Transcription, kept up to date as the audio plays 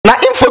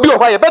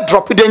why you better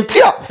drop the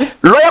entire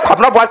lawyer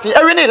Kwabena Boateng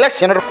every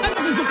election.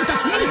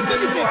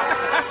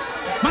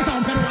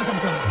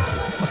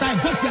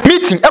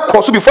 Meeting a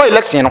course before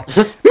election.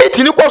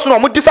 Meeting a course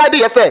no decide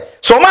yes say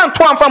so man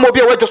to am fam obi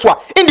a just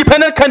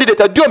independent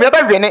candidate do me aba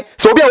wene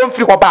so obi a won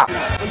free ko ba.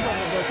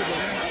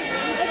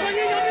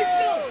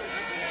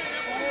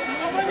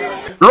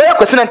 Lawyer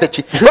Kwesi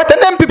Nyantakyi but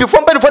an NPP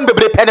from benefit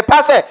bebre penny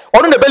pass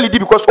or no be lead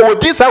because o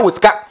dis was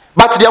ka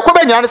but the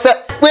akoba nyan say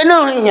we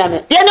no hia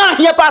me ye no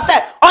hia pass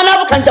on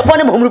abu kan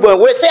tapon mo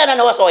humru we say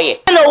na was oye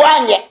no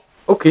wanye.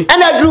 Okay.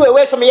 And I drew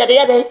away from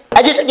yesterday.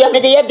 I just gave me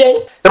the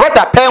yesterday. The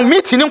right pen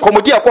meeting in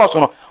comedy of course.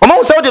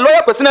 Among the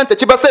lawyer Kwesi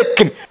Nyantakyi ba say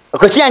kin.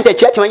 Kwesi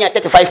Nyantakyi when you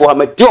 35 for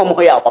me do mo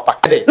ya papa.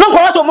 No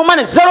cost of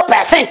money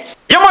 0%.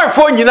 You might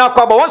phone you now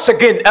once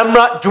again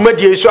Emra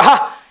Jumadi so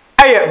ha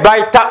aye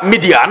brighter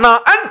media na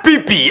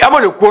NPP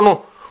amole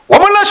no.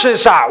 Woman election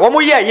sa wo mo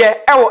ye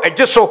ewo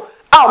ejisu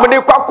a wo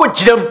de kwa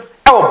kogirem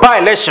ewo by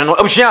election no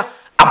abusua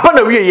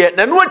abana wiye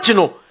na no achi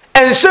no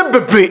ense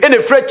bebre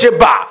ene freche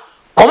ba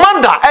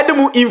commander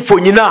edemu info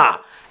nyina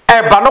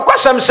eba no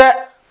kwasem se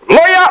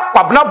lawyer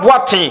Kwabena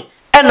Boateng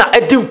ena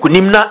edi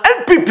nkunim na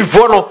NPP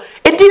fo no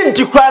edi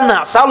ntikra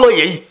na sa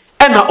lawyer yi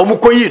ena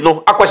omukoyi no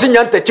Kwesi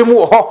Nyantakyi mu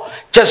wo ho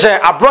chese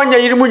abronya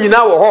yirimu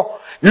nyina wo ho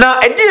na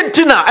edi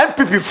ntina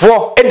NPP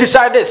fo e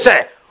decide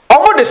se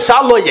omo de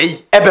sa lawyer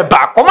yi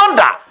ebeba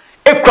commander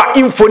ekwa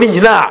info ni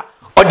nyina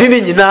odi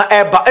ni nyina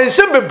eba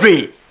ensem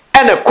bebre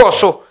ena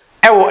koso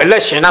ewo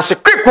election na se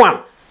quick one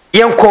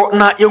yenko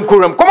na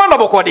yenkuram commander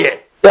boko de.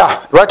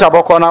 Yeah, right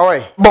aboko na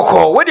way.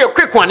 Boko, we dey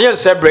quick one yen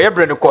say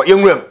bre no ko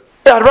yenwuram.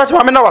 Yeah, right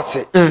ma me na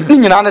wase. Ni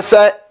nyina ne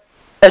say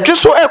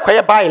ejuso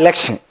ekoye by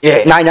election.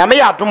 Na nyame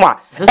ya adom a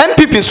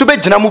NPP so be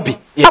gina mu bi.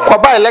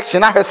 Akwa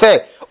election na hwe say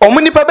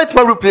omuni pa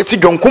betima replace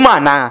Dwonkuma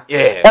na.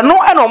 Eno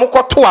ena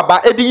omokoto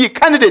aba edi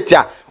candidate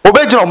a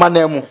obegina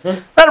omanamu.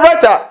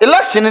 Right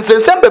election is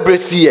December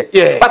bresie.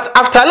 But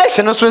after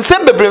election so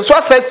December bre so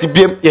assess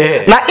biem.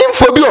 Na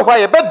info bi o hwa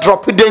ye be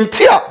drop the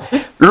entire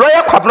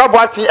lawyer Kwabena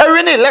Boateng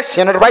every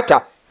election right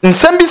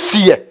Nsembi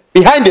see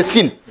behind the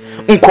scene.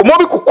 Nkomo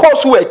bi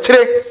kokoso we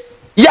kire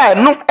ya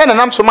no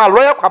enanam so ma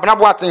lawyer Kwabena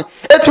Boateng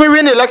etimi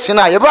win election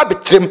a ye ba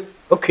betrem.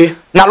 Okay.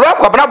 Na lawyer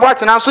Kwabena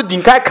Boateng na so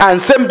dinkai kan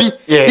nsem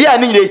ya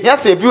ni nyire hia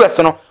se viewers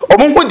no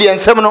omonko de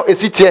nsem no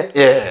esitie.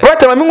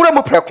 Right ma minwura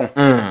mu preko.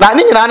 Na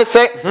ni nyina ne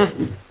se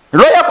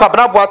lawyer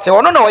Kwabena Boateng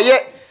ono na oye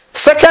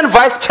second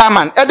vice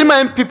chairman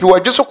Edema NPP were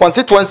just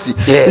constituency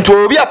into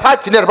obi a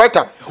party ne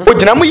writer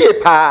ogina mu ye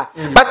pa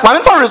but ma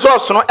me for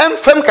resource no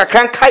emfem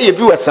kakran kai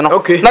viewers no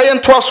na ye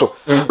nto so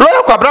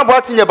lawyer Kwabena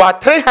Boateng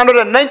about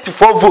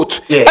 394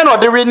 votes and o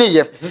de we ni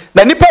ye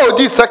na nipa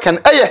odi second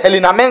eye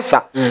Helena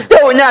Mensa ye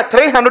onya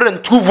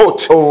 302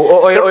 votes.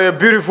 Oh, a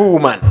beautiful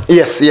woman.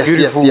 Yes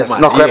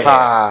no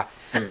krepa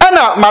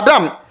ana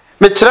madam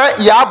Mechira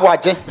ya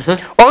aboaje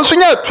onso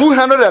nya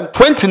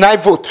 229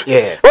 votes.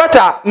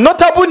 What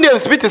notable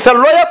names bit is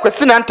lawyer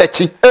Kwesi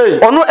Nyantakyi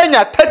ono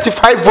enya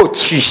 35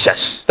 votes.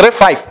 Jesus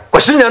 35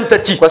 Kwesi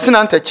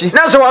Nyantakyi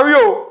na so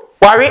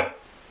wari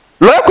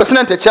lawyer Kwesi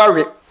Nyantakyi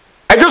awe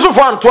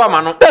adwosofo anto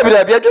ama no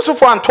David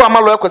adwosofo anto ama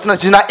lawyer Kwesi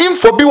Nyantakyi na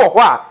info bi wo ho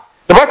a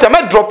the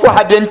me drop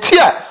ha de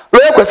ntia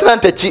lawyer Kwesi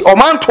Nyantakyi o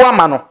man to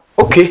ama no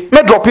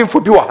me drop info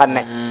bi wo ha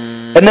ne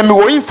ena me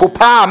wo info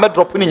pa me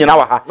drop ni nyina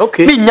wa ha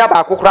ni nya ba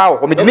akokora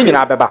wo me de ni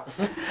nyina beba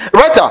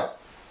right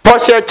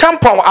Porsche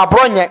champion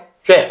abronye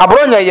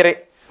yire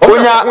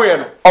onya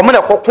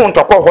omene kokun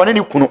ntoko ho ne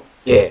ni kunu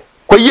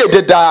ko ye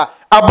deda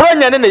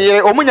abronye ne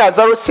yire omunya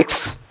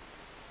 06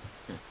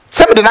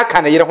 sebe de na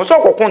kan yire ho so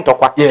kokun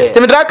ntokwa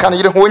temi de na kan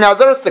yire ho onya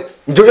 06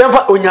 do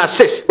yemfa onya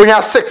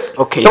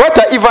 6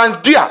 right Evans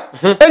Dua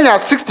enya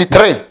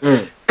 63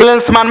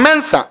 Klinsman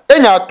Mensa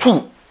enya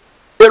 2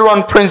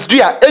 Aaron Prince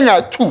Dua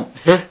enya 2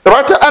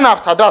 right and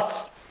after that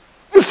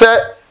say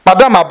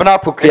Madam Abna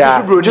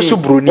Pokria just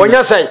bruni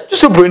onya say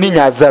just bruni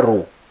nya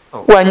 0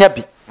 wanya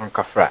bi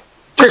nkafra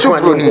just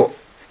bruni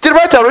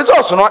right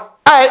resource no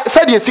I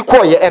said yes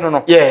koye eno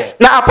no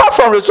na apart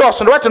from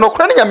resource no right no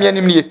kra nya me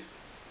anim nie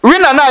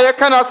winner na ye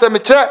kana say me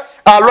kire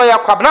lawyer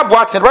Kwabena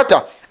Boateng right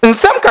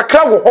nsem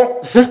kakra wo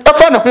ho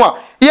efa ne ho a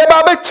ye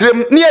ba ba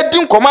kirem ne adi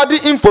nkomade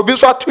info bi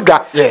so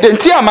atodwa de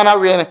nti amana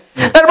we ne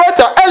right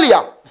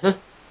earlier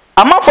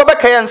amanfo be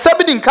kaye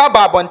nsabi din ka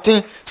ba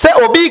abonten se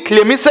obi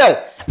claim say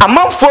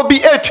amanfo bi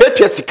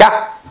etwetwe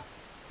sika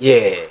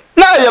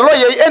na ye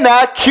lawyer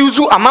na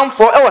accuse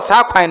amanfo e wo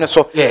sa kwan ne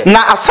so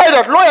na aside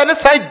that lawyer ne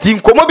side din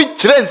komo bi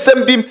kire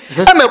nsem bim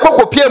e me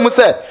kokopie mu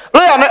say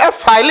lawyer no e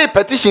file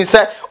petition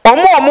say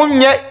omo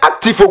nye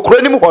active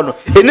okura nim ho no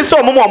eni say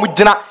omo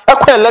gina e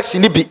kwa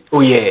election ni bi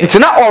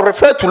ntina or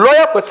refer to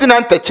lawyer Kwesi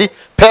Nyantakyi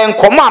pen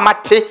komo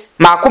amate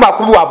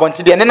makomako bi wa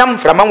abonten de ne nam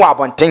mframa wa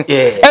abonten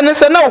eni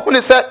say na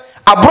ohuni say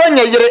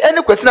abronya yire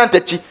eni Kwesi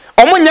Nyantakyi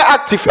omo nya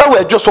active e wa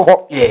adwoso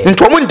ho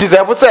nti omo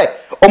deserve say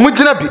omo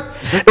gina bi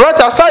right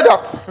aside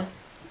that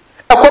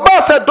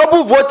akoba say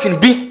double voting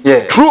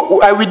bi through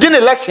within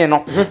election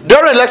no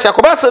during election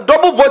akoba say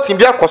double voting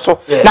bi akoso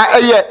na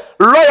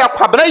lawyer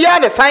Kwabena ya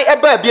ne sign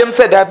eba biem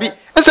say da bi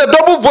nse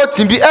double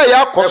voting bi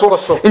ya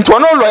akoso nti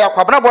ono lawyer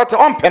Kwabena Boateng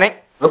on pene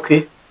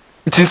okay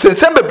nti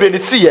sensem bebre ne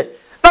siye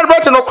na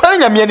Boateng no kra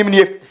nyame anim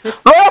nie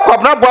lawyer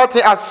Kwabena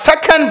Boateng as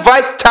second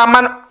vice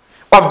chairman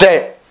of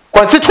the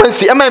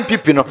constituency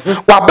NPP no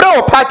wa bra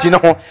o party no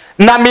ho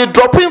na me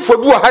dropping for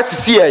bi wa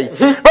hasisi ai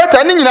but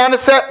ani nyina ne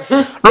se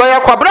lawyer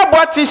Kwabena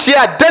Boateng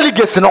share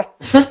delegates no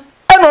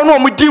eno no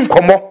omudi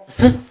nkomo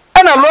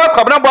ena lawyer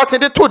Kwabena Boateng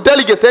de two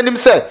delegates anim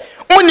se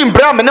muni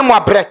mbra me ne mo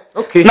abre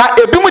na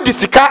ebi mu di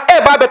sika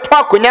e ba beto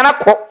akonya na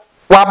ko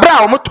wa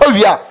bra o mo to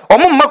wi a o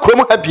mo mma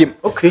krom ha biem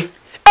okay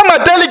ama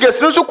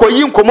delegates no so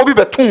koyi nkomo bi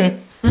betum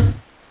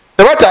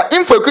the water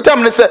info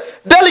ekutam ne se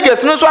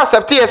delegates no so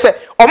accept ye se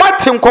o ma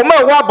tin nkomo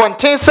e wa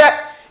bonten se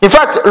in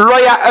fact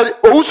lawyer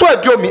Owusu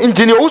Adiomi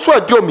engineer Owusu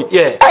Adiomi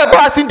e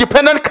ba as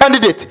independent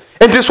candidate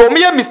enti so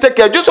me mistake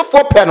e just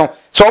for pen no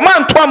so o ma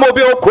nto am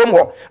obi o krom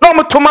ho na o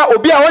mo toma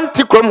obi a won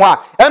ti krom ho a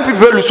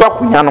MPP lusu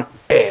akonya no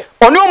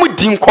oni omu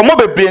di nkomo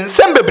bebre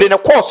nsem bebre ne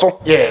koso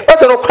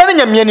oto no kra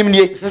nya mianim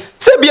nie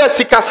se bia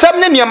sika sem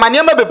ne ne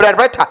mane ma bebre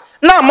beta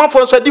na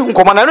amafo so di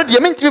nkomo na no de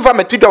mentimi fa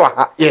metudwa wa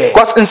ha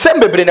cause nsem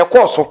bebre ne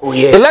koso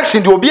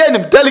election de obi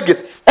anim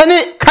delegates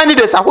any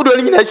candidates ahodo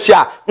ni nyina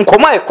hia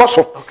nkomo ai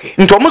koso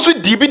ntomo so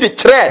di bi de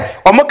kire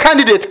omo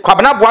candidate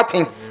Kwabena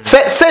Boateng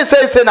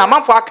se na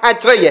amafo aka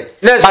kire ye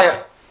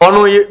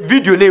ono ye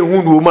video na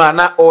ehu no ma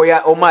na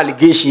oya o ma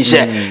allegation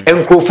she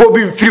enkrofo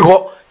bi mfiri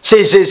ho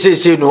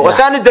say no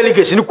osane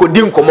delegates ni ko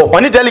di nkomo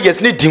oni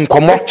delegates ni di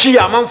nkomo twi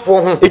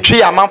amanfo ho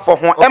etwi amanfo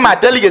ho e ma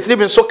delegates ni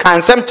bi so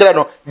kansem kire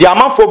no di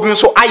amanfo bi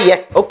so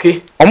aye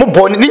okay omo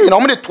bo ni nyina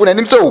omo de to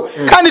nanim so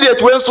candidate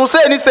we so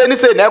say ni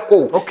na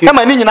eko e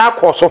ma ni nyina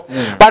akoso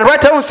but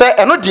right now say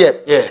eno de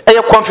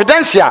e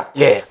confidential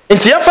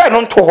nti ye fa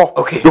no nto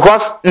ho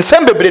because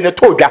nsem bebre ne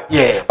to odwa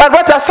but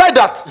what aside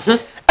that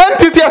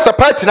NPP as a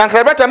party na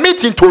better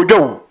meeting to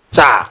odwa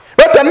sa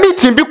better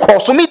meeting bi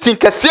koso meeting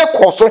kese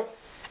koso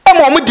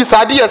mo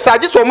decide yes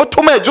just mo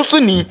toma ejusu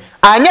ni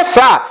anya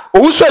sa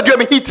Owusu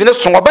Adiomi hit ne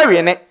so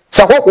obawe ne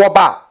se hokwo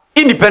ba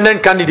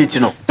independent candidate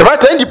no the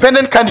right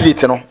independent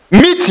candidate no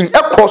meeting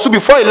e course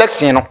before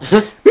election no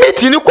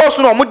meeting ni course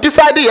no mo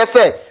decide yes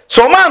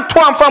so man to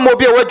amfa mo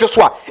bi e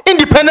wajuso a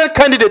independent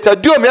candidate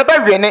Adiomi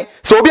abawe ne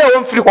se obi a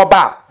won free ho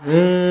ba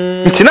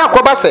ntina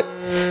akoba se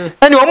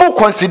eni o mo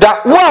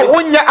consider wa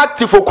wonya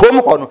active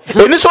okrom ho no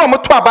eni so mo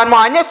to aba no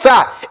anya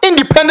sa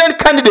independent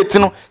candidate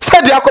no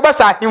said akoba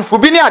sa himfu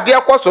bi ni ade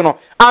akoso no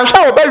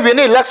anhwa obawe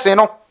ne election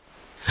no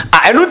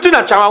enu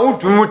ntina twa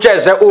wontumu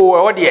chese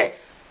o de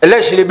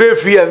election be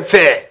free and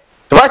fair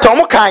right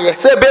omo kan ye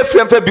say be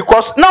free and fair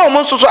because now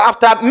omo so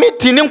after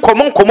meeting ni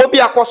nkomo bi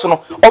akoso no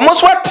omo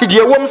so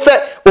atide wom say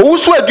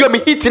Owusu Adiomi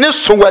hit ni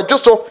so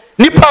wajuso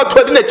nipa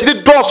to de na chiri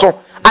doso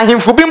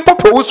ahimfu bi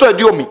mpopo Owusu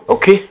Adiomi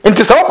okay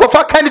nti sa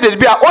wokofa candidate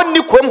bi a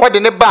onni krom ho de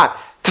ne ba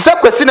tisa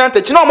Kwesi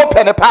Nyantakyi na omo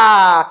pene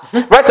pa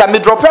right me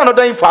drop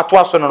another info ato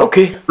aso no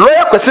okay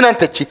lawyer Kwesi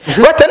Nyantakyi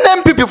right na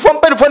MPP from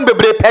penifon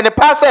bebre pene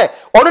pa say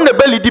ono na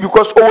belidi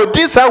because o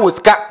di sa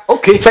woska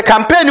okay se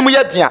campaign mu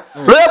yadia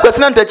lawyer Kwesi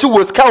Nyantakyi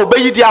woska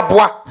obayidi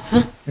aboa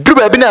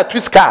duba bi na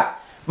twiska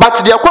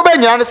but de akoba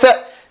nyina ne se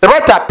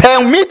right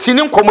pen meeting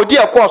ni nkomodi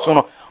e course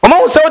no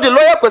omo say the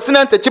lawyer Kwesi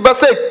Nyantakyi ba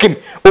say kim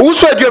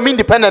Owusu Adiomi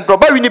independent no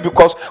ba wini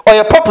because o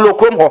ye popular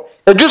krom ho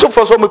ejuso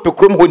for so mo pe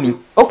krom ho ni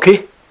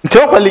okay nti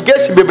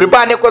allegation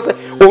bebreba ne ko se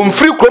o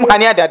mfiri krom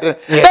hane adade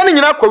na ne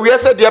nyina kwawie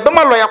se de be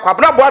ma lawyer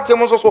Kwabena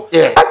Boateng so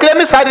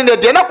aklemi side ne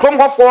de na krom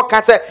ho fo ka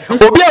se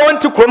obi a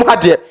wonti krom ha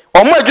de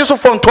o mo adwo so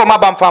fo nto ma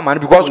ba mfa ma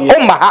because o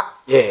ma ha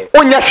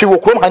onya hwe wo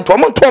krom ha nto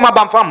mo nto ma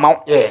ba mfa ma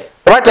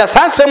right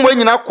asasem we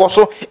nyina ko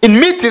so in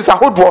meetings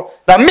ahodo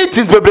na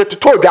meetings bebre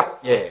to odwa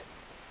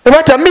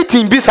right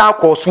meeting bi sa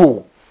ko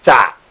so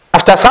ta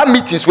after some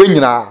meetings we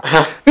nyina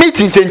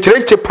meeting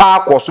chenche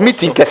pa ko so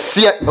meeting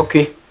kese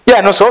okay yeah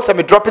no so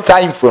me drop it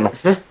info no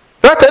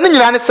right any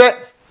nyina ne say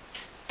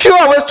few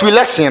hours to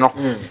election no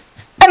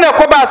and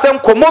akoba asem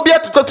komo bia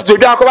tutu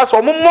bia akoba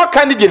so mo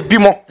candidate bi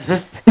mo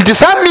nti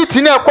some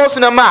meeting na course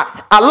na ma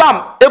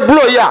alarm e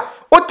blow ya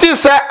oti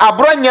say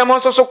abro nyam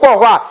so ko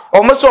ho a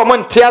omo so omo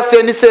ntia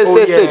se ni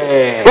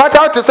say right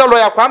out say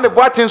lawyer Kwame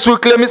Boateng so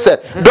claim say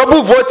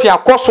double vote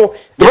akoso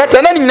right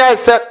na nyina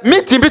say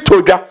meeting bi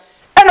to odwa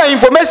na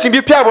information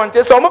bi pia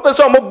bonte say omo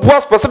person omo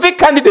boa specific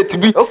candidate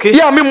bi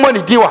ya me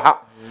money din wa ha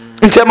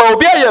ntema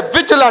obi aye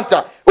vigilant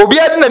obi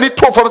ade na ni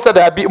to form say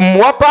da bi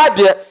mmoa pa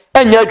de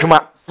enya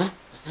adwuma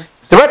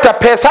the better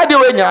pesa de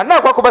we nya na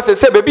akwakoba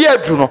say bebi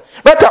adru no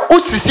better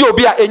usisi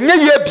obi a enya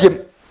ye biem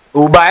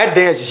oba e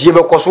den sisi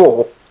be koso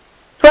ho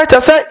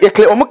right say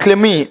ekle omo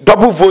claim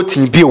double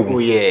voting bi o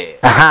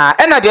aha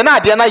na de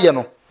na ye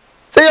no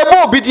say ye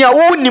bo obi din a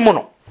wo nim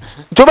no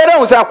to be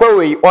don say akwa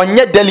we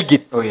onye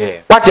delegate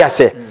what you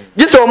say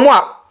just omo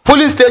a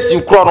polling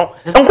station kro no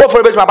enko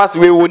for be ma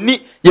we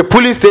oni ye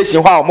polling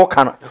station ho a omo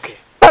ka no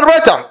but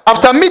right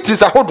after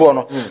meetings ahodo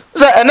no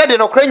say ene de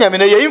no kra nyame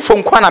na ye info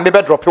nkwa na me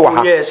be drop wa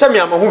ha say me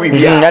amahu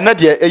bibia ene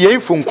de ye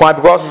info nkwa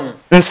because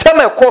nsem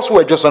e course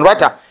we just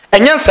right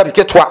enye nsem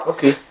ketwa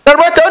but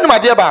right oni ma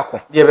de ba ko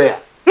de be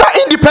na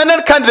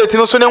independent candidate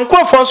no so ne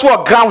nkro for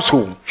so ground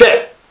so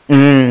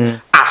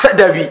said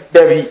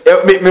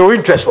David, me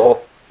interest for.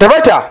 The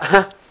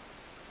writer.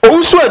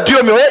 Also, a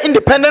deal me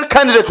independent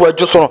candidate were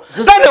just on.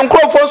 Let them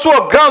call for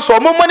so grounds or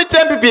more money to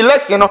MPP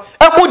election. And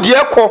put the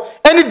echo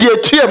any dear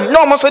TM,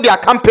 no more say their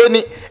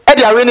campaign at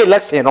the arena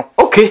election.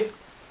 Okay.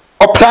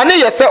 Or planning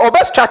yourself or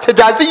best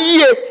strategize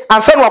year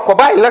and send what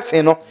by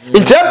election. In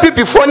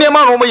MPP for near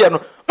man over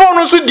no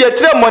one should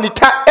get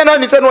monitor and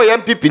only send no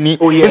MPP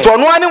into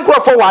one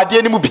crop forward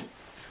the movie.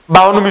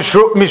 Bound Miss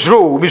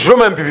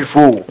Roman MPP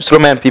fool. Miss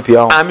Roman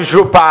MPP. I'm Miss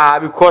Ropa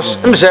because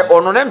I'm say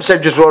on them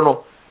said just one.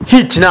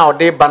 Heat now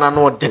they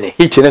banana dinner.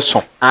 Heat in a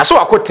song. And so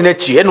I could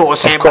teach you, no,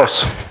 of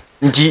course.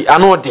 Indeed, I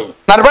know thing.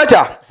 Now, the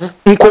writer,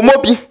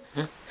 Nkomobi.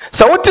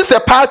 So, what is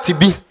a party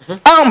be?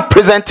 I'm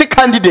presenting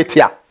candidate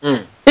here.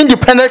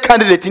 Independent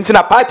candidate into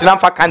a party and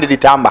for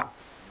candidate amber.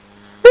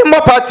 More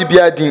party be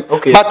a ding.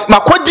 Okay. But my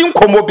coding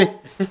Komobi.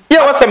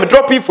 Here was some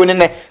dropping for in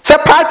there. Say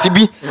party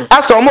be.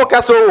 As a more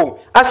castle.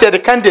 I said the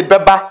candidate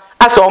beba.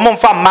 As a woman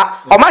from ma.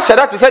 Or my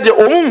shadow said the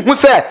own who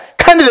said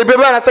candidate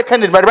beba and I said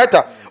candidate by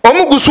writer.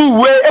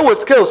 Omugusu way it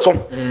was scale so.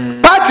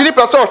 Party ni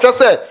person just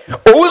said,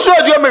 "Oh, so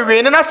do you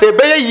mean?" And I say,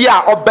 "Be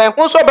ya or ben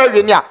who so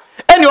be ya."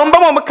 Any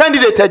umba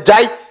candidate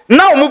jai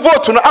now move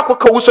vote to no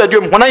akoko who so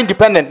do when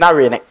independent na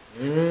rene.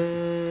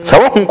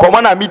 So who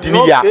come na meeting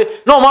ya.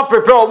 No man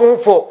prepare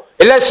move for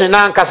election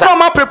na nkasa. No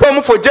man prepare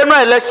move for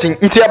general election.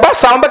 Nti e ba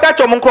sa umba ka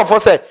cho mon crofo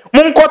say,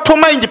 "Mon ko to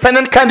my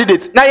independent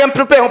candidate na yem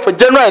prepare for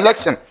general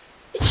election."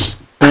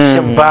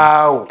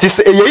 Ashimbaw. Ti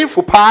say e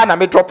info pa na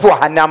me drop wa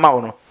hanama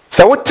no.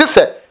 So what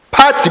say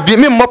party be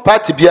me more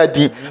party be a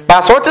din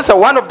but so what is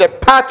one of the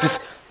parties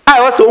I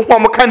also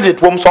one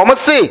candidate wom so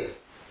say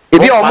e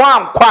be o mo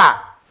ankwa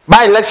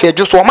by election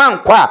just o man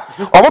kwa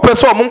o mo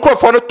person o mo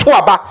nkrofo no to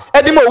aba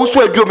e di ma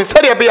wusu aduo me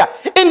say be a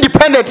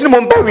independent ni mo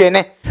mba we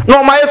ne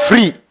no ma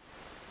free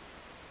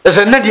there's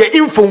another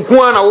info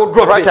nko na wo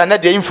drop right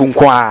another info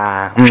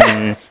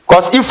nko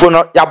cause info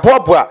no ya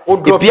boaboa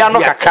e bia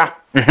no kaka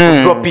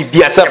drop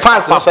bia se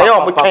fans no so ya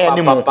o mo twan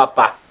ni mu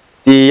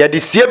ya de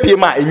sie pie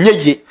ma enye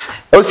ye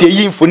o se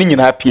yi info ni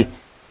nyina pie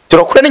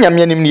tiro kure ne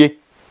nyame anim nie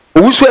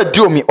owusu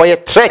aduo mi o ye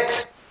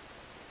threat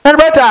na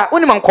beta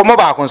oni man komo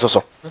ba akon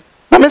so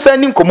na me say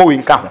ni komo we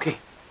nka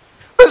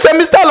ho say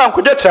Mr.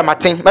 Lankujo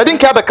Trematin ma din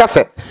ka be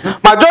kase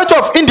majority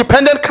of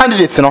independent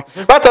candidates no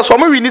but so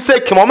mo wini say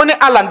kim mo ne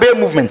Alan Bay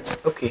movement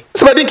okay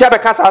so ma din ka be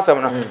kase asem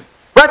no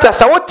but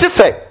so what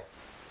say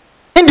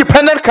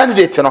independent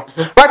candidate no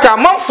but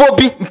amanfo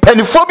bi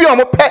mpanifo bi o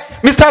mo pe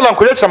Mr.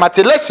 Lankujo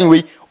Trematin election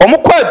we o mo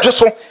kwa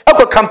adwoso e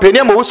kwa campaign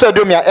am wo so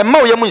adom ya e ma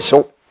wo yam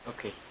nhyew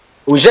okay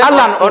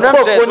Alan onam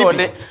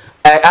say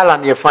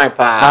Alan you fine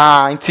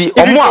pa nti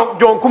omo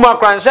John Kuma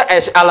kranse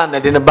as Alan na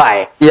de ne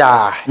bae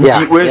yeah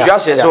we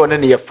just say so na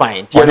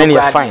fine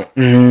you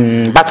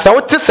fine but so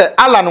what say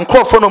Alan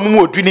nkrofo no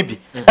mu odu ni bi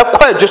e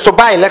kwa adwoso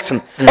by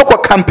election e kwa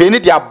campaign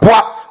di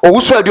aboa o wo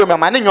so adom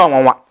ma ne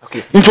nwanwa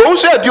nti o wo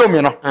so adom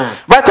no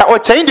but o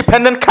cha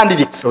independent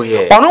candidate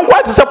ono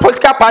kwa say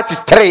political parties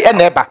 3 e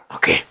na eba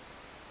okay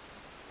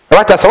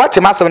but so what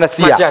ma na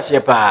see ya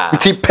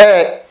nti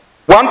pe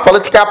one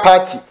political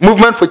party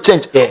movement for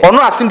change or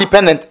no as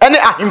independent any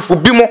ahimfo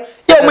bi mo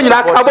ye mo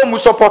nyina ka ba mu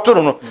support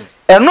no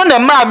eno na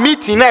ma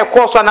meeting na e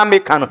course na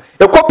make no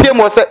e kopie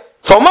mo se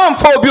so man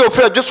fa obi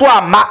ofre dwoso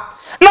ama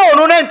na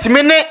ono na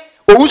ntimi ne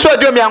owuso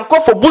adom ya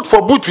nko for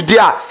boot di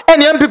a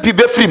ene MPP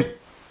be frim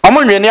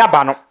omo nwene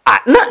aba no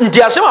na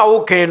ndi asem a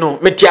wo kan no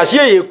metiase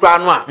ye kura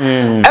no a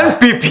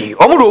MPP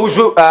omo do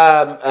owuso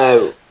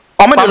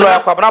omo de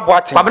lawyer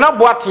Kwabena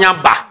Boaten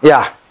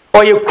aba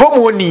oye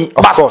kromoni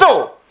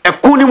pastor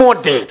ekuni mo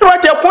den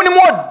right ekuni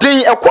mo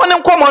den ekoni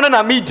nkomo no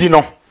na midi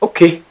no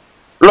okay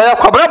lawyer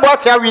Kwabena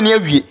Boaten awi ni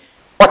awie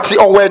oti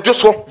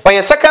owadwoso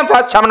oye second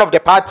vice chairman of the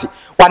party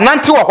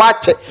wananti wo ho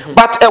ache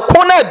but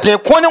ekona den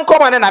ekoni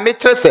nkomo no na me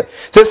kire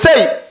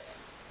say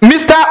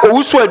Mr.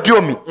 Owusu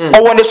Aduomi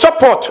owo ne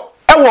support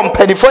ewo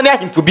mpanifo ne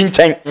ahimfo bi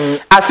nchen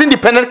as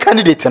independent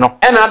candidate no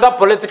and other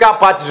political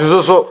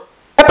parties so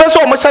epeso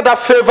omo sada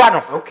favor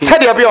no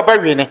said e be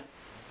obawe ne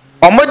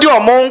omodi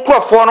omo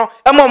nkrofo no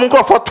emo omo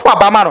nkrofo to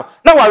abama no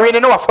na wawe ne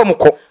na wafam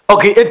ko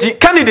okay enti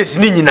candidates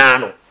ni nyina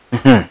no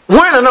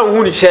when na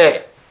hu ni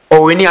share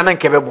oweni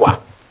ananke beboa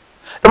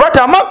but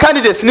among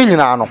candidates ni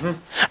nyina no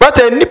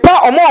but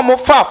nipa omo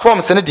fa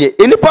forms ne de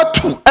nipa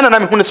 2 ena na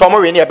me hu ni so omo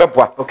we ne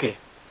ebeboa okay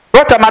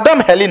but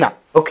Madam Helena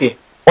okay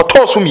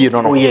otoso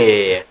mienu no oh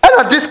yeah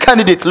and this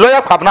candidate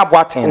lawyer Kwabena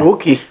Boaten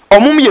okay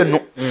omo mienu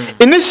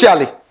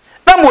initially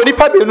na mo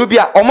nipa benu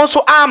bia omo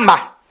so ama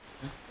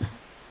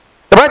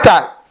but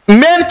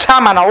main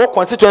chairman our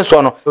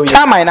constituency no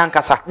chairman na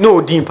nkasa no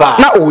odin pa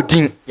na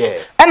odin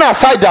and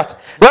aside that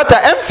but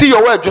MC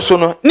your word just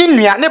no ni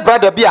nua ne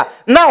brother bia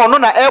na ono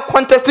na air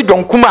contest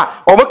donkuma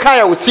omo kan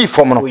ya osi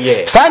form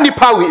no sa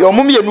nipa we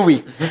omo mienu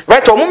we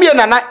right omo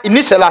mienu na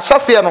initial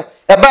ahyase no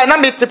e ba na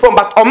me tipo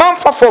but oman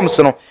fa forms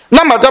no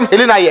na Madam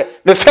Helena ye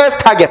me first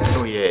target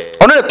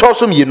ono le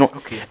toso mienu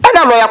and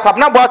na lawyer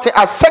Kwabena Boaten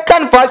as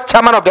second vice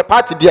chairman of the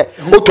party there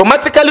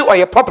automatically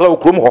or popular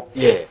okrom ho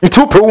nti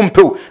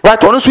upewumpew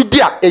right ono so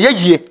dia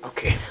eyeyie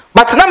okay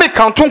but na me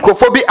count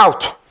nkrofo bi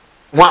out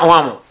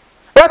one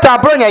What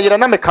Abronya yere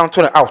na me count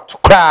no out.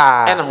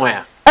 Kra. Ena ho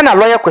ya. Ena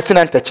lawyer Kwesi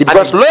Nyantakyi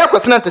because lawyer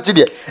Kwesi Nyantakyi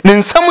de ne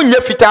nsam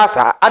nya fita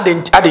asa.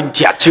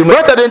 Adenti achi.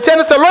 What adenti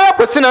ne say lawyer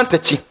Kwesi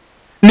Nyantakyi.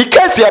 Ni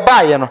case ya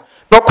ba ye no.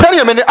 No kra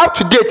ye me up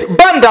to date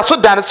banda so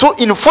dan so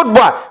in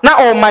football na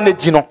all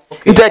manage no.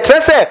 Nti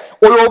kire say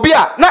oyo obi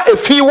a na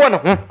efi wo ne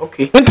ho.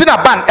 Okay. Nti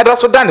na ban eda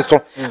so dan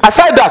so.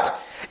 Aside that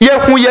ye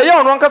hu ye ye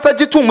ono nkasa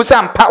gitu mu say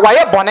ampa wa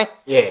ye bone.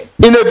 Yeah.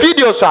 In a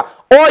video so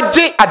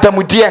oje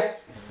adamude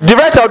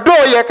director do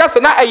ye kase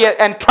na eye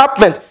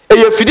entrapment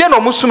eye fidie no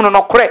musum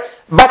no kore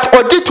but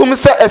oje tum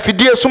se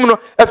afidie sum no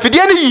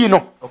afidie no yi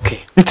no. Okay.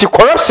 Nti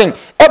corruption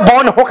e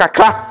bon ne ho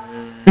kakra.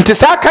 Nti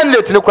sa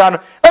candidate ne kura no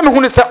e me hu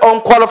ne se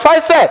on qualify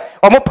se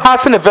omo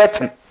pass ne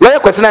vetting lawyer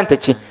Kwesi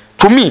Nyantakyi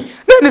to me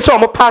na ni se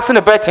omo pass ne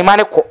vetting ma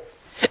ne ko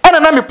ena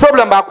na me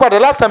problem ba ko the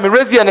last time me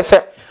raise here ne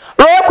se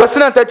lawyer Kwesi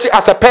Nyantakyi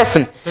as a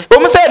person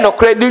omo say no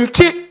kura ni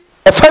nti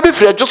a fabi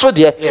free just so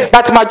there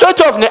but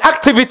majority of the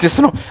activities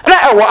no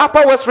na e wo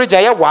upper west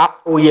region ye wa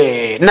Oh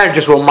yeah, na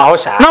just wo ma ho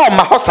sa. na o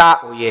ma ho sa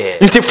Oh yeah.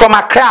 nti from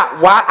Accra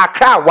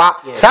wa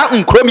sa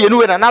nkrom ye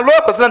nu na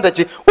lawyer Kwesi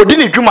Nyantakyi odi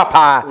ni dwuma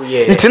pa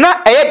nti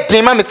na e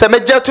den ma me se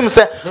meja tum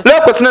se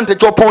lawyer Kwesi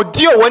Nyantakyi opon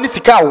di o wani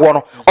sika wo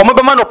no o mo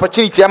be ma no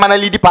opportunity ama na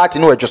lead party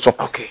no adwo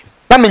Okay.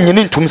 na me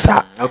nyini ntum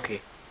sa Okay.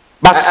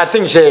 but I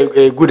think she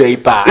a good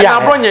ipa. Yeah. Na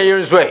Abronya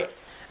yere so e.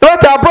 Lawyer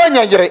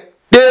Abronya yere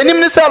de nim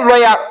ni se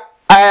lawyer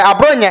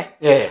Abronya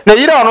na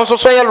yire ono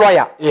so ye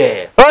lawyer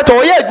right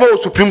o ye adwuma o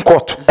Supreme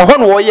Court e ho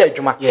no o ye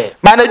adwuma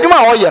ma na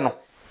adwuma o ye no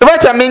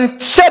right me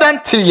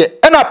shedanti ye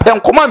e na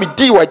penkoma me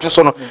di wa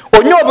dwuso no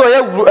onye obi o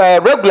ye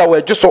regular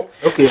wa dwuso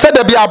se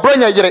da bi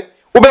Abronya yire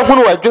wo be hu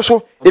no wa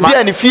dwuso e bi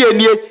ani fie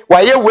nie wa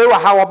ye we wa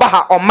ha wo ba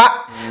ha oma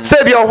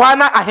se bi o hwa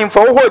na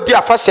ahemfa wo ho di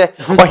afahye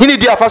ohini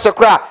di afahye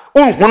kra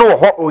unhu no wo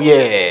ho Oh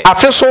yeah.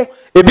 afeso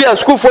e bi a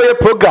school for ye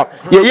program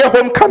ye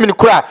homecoming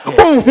kra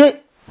unhu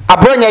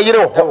Abronya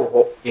yire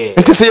ho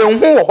nti se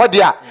yenhu ho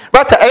de a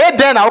but eh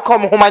den na wo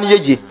come homa ne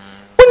yeye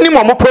wonni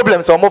mo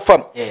problems o mo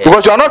fam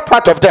because you are not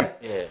part of them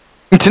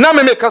nti na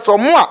me make so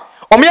mo a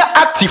o me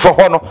active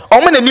ho no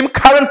o mo nanim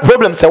current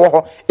problems e wo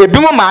ho ebi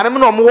mo maame me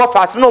no mo wo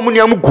fast me no mo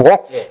nuam gu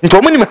ho nti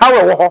o mo nim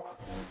how wo ho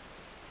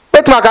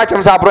betuma ka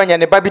chem sa Abronya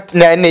ne babi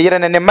na ne yire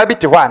ne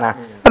mabiti ho ana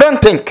I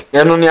don't think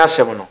Eno ni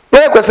asem no.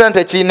 lawyer Kwesi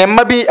Nyantakyi ne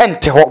mabi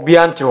ente ho Bi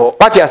ante ho.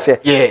 what you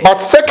say but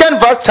second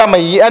vice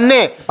chairman yi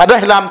ene madam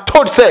Hilam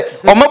told say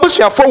o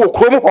mabusuafo wo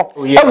krom ho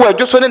e wo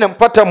adwoso ne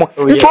mpatamu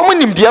nti o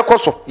munim de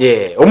ekoso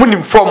Yeah. O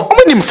munim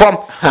form.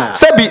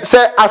 say bi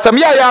say asem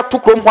ya to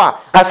krom ho a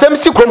asem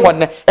si krom ho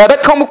ne e be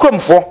ka mu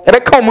kromfo e be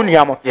ka mu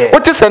nuam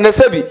wote se ne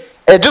say bi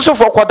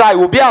adwosofo kwodai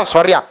obi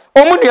ansori a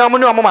o mu nuam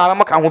ne o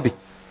maama ka ho bi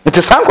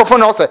nti sankofo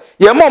na o say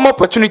ye ma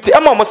opportunity e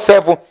ma o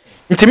serve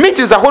nti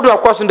meetings ahodo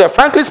across there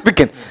frankly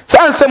speaking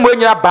san say mo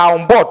nyina ba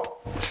on board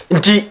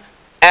Nti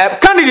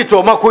candidate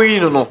o makoyi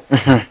no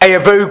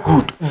very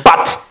good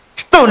but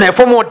still na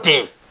for more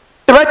thing.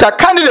 the right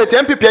candidate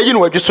NPP ayi no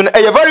adwuso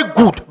no very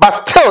good but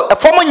still a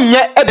former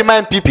nye edema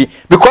NPP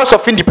because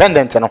of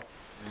independent no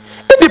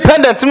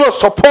independent no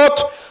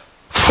support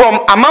from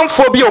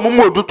amanfobia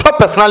omumodu top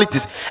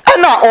personalities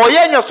and na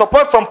oyenye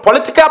support from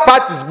political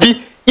parties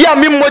bi ya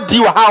mimodi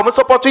wa ha o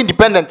support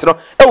independent no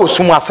e wo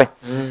sumu ase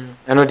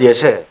Eno de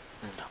say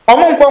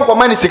omo nkonko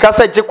mani sika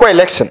say je ko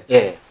election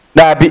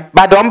da bi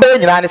ba do mbe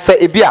nyina ne say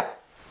ebia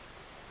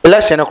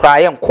election no kra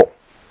ye nko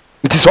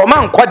nti so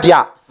ma nko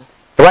dia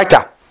right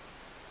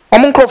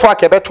omo nkrofo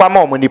akebeto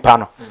ama omo nipa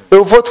no we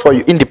will vote for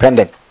you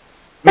independent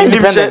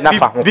na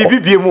fa ho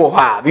bibi mu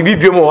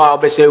ha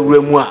obese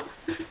wura mu a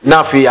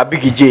na fe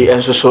abigije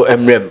enso so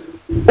emrem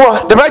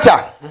oh the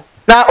writer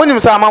na onim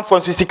say amanfo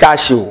nso sika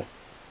ahye o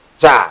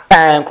sa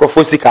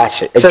nkrofo sika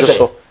ahye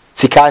ejo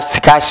sika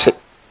ahye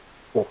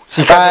oh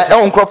sika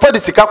nkrofo de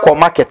sika ko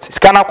market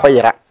sika na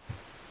koyera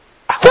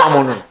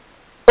asamu no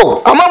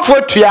oh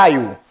amanfo tua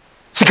ayo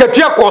sika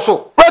tua ko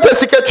so right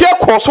sika tua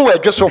ko so wa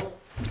ejo so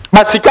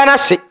but sika na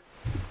hye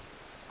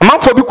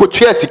amanfo bi ko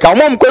tua sika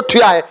omom ko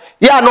tua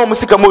ya na om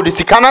sika mo de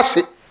sika na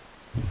hye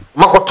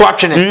makoto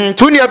atwene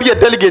tunia bi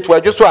delegate wa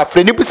ejo so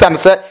afre ni busan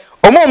se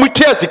omom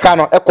tua sika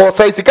no e ko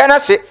sai sika na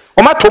hye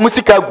o ma to mu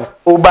sika gu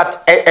oh but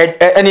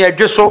any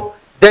adweso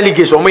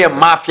delegates omo ye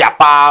mafia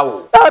pa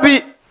o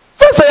abi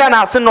sese ya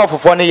na ase no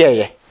ofofo ne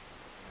yeye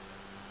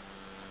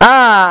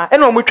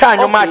ena omo twa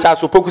anwoma cha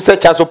so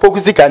poku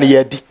sika ne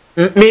yadi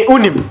me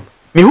unim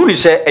me huni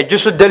se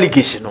adweso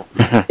delegates no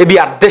e be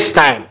at this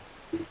time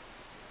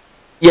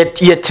ye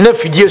tena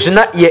fidie so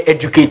na ye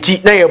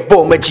educate na ye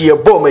bo machi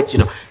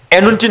no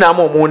enu nti na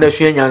mo na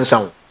sua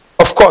nyansa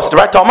of course the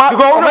right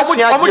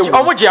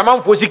omo je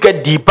amanfo sika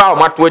dipa o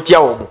mato atia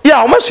o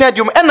ya omo sua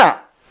dium ena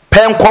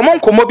pen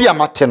komo bi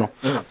amate no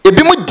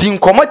ebi mu di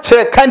nkomo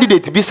che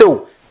candidate bi se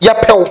o ya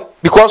pew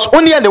because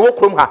only and the work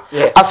room ha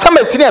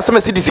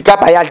asamasi di sika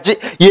ba ya je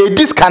ye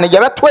discan ye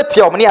beto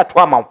atia o ne ya to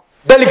ama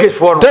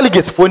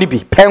delegates for ni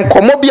bi pen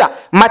komo bi a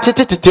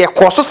machetete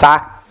koso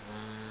sa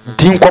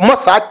di nkomo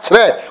sa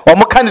kire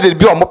omo candidate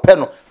bi omo pe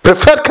no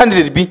preferred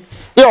candidate bi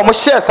e omo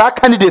share sa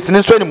candidates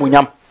ni so ni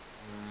munyam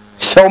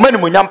share o mani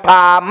munyam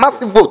pa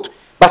massive vote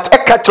but e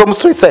ka kyerɛ mo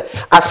story say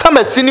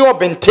asama senior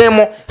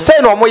bentemo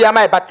say no mo ya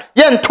mai but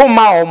ye nto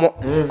ma omo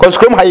cause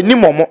krom ha ni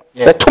mo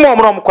the to mo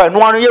no kwa no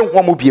anu ye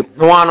hu mo biem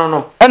no anu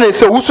no and they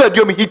say wusu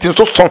adiomi hit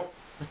nso so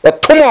the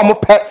to mo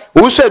pe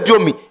wusu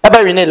adiomi e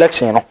ba win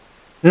election no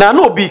na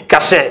no obi ka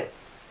se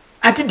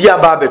adidi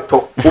aba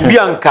beto obi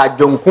anka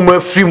dwonkuma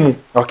frimu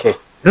okay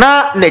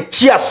na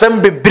chi asem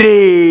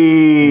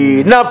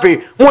bebre na fe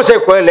mo se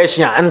ko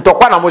election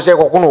ntokwa na mo se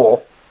kokono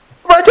wo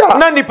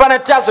na nipa na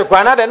ti ase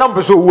kwa na de na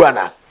mpeso wu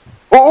ana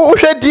o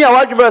hwe din a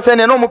wadwuma se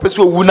ne no mo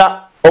peso wu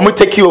na o mo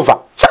take over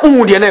sa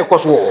hu de na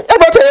ekoso wo e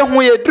bata ye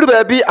hu ye duru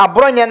ba bi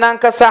abronye na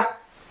nkasa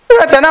e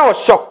bata na was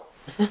shock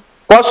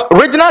was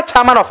regional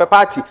chairman of a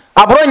party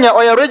abronye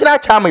o ye regional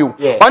chairman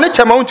you on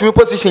chairman Wontumi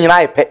position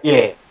na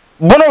ipe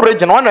bono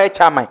region one o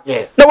chairman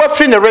na wa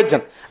free the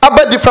region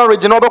aba different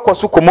region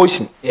obekoso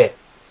commotion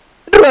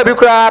duru bi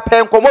kura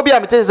pen komo bi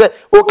amete se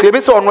o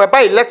klebe se ono e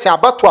ba election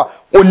abato a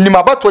onim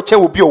abato che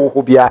obi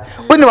owo bia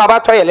onim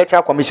abato ye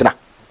electoral commissioner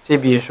se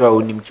bi so a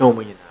onim che o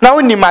manyina na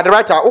onim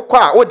moderator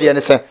ukwa o de ne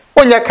se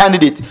onye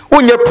candidate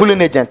onye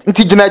polling agent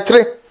nti gina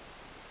kire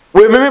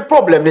we me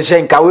problem ne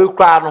se nka we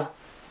kura no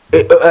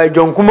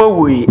dwonkuma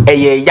woi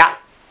eye ya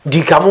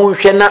di kamo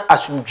hwe na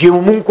asumdwe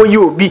mu nkoyi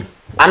obi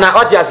ana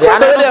oti ase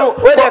ana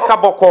we de ka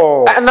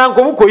boko na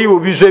nkomu koyi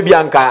obi so bi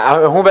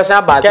anka ho be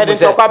san ba ti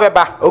se kwa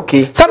beba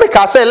okay some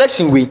ka say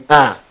election we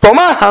to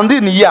man handle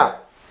ni ya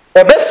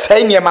e be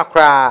say ne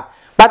makra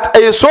but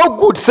e so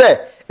good say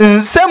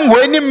nsem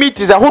we ni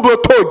meetings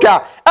ahodo to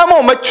dwa ama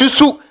o ma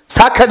chusu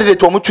sa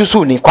candidate o mo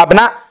chusu ni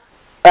kwabena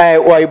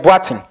o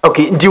ibuatin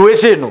okay ndi we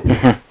say no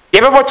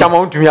ye bebo chama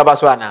Wontumi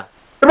abaso ana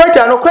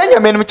Rebecca no kwanya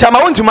menim chama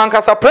Wontumi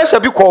ankasa pressure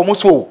bi ko mo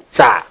so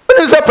sa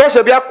when say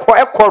pressure bi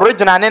akọ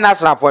regional and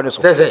national for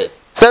so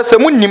say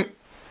munim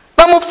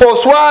na mo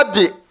force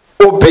wade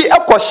obi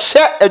akọ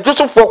hye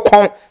adwusofo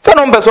kon say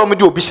no mbeso mo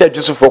de obi hye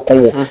adwusofo kon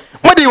wo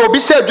mo de obi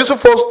hye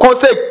adwusofo kon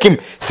say kim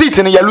seat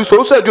ni yalu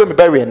so adu mi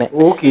bawe ne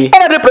okay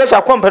and the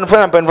pressure company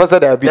for say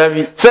da bi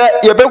say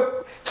ye be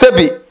say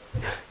bi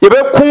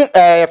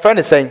yebeku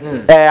friend say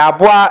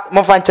aboa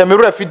mo fa nche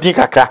meru afidi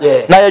kakra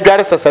na ye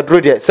dware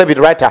sasadro de sabi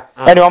writer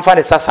ene on fa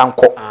ne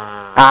sasanko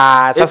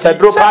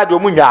sasadro pa de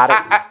omunware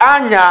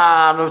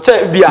anya no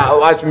che bia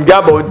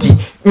asumdwa ba odi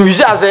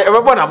mvisa se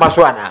ebebo na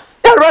baso ana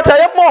writer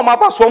ye mo ma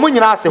baso mo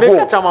nyina ase ho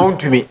me chama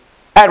Wontumi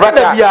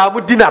writer bia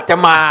mudi na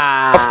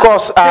tema of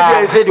course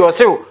say de o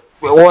se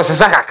wo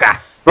sesa kakra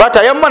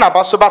writer ye mo na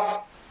baso but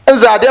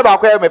nzade ba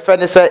kwa ye me fe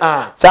ne say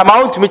chama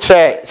Wontumi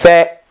kire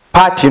say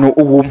party no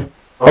owom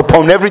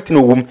upon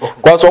everything wom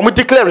because we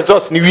declare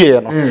results ni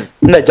wie no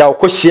na ja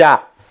okohia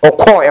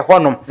okọ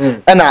ehonom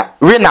na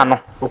winner no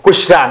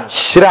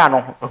okohira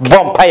no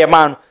bompa ye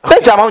man say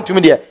Chama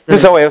Wontumi de no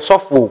say we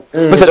sofo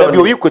no say be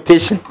oyi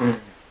quotation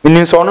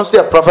ni so no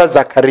say Prophet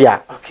Zakaria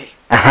okay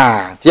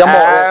aha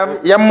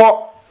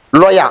yemo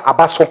lawyer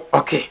abaso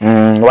okay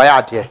why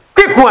ade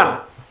quick one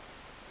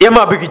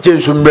yema abigi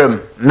jensu mbrem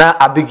na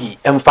abigi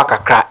emfa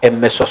kakra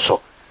emmesoso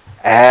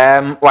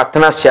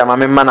watena sia ma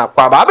memma na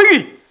kwa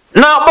abigi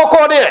na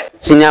boko de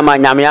sinyama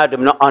nyame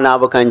adum no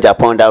Honorable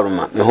Agyapong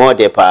daruma me ho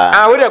de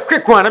pa we the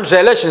quick one am say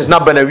elections na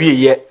bana wie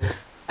ye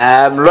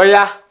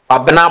lawyer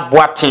abena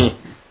boaten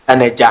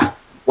anaja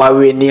wa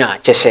we ni a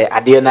chese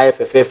ade na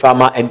fefe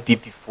farmer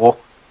NPP fo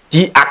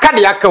di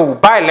akade aka u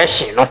by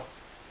election no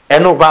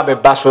eno ba be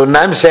baso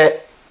na am say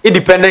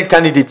independent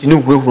candidate ni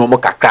huhuru mo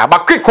kakra ba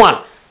quick one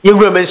ye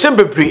huru mention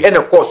bebre ene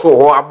course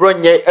ho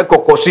abronye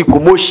ekokosi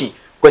komoshi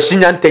Kwesi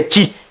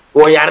Nyantakyi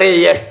wo yare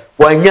ye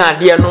wanya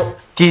ade no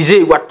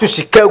tize watu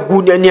sika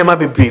gu ne niam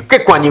bebre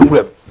quick one ye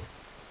huru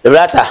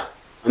brata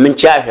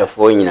minchi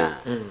ahwefo nyina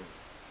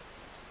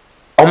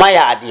oma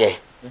ya ade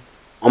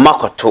oma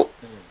koto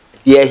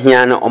de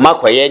hia no oma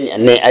koye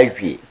ne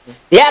ahwie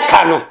de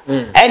aka no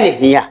ene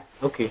hia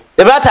okay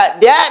the brata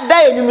de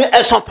da enum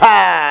eso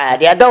pa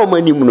de da o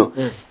manim no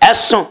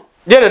eso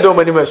de na do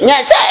manim eso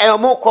nya say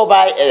omo ko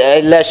by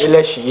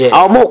election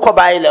yeah omo ko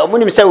by le omo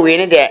nim say we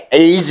ne de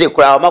easy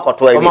kura oma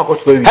koto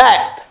ahwie hey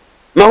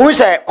ma hu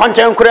say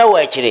kwanten kura wa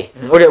akire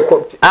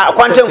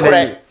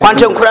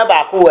kwanten kura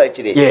ba ko wa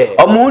akire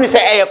omo hu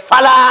say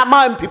fala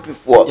ma MPP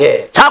fo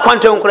sa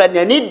kwanten kura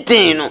ne ni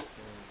din no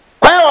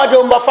kwa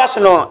odo mbafa so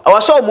no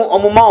waso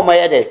omuma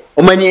omayede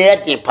omani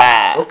yede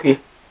pa okay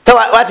so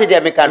what did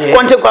you make out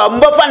kwanten kura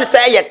mbafa ne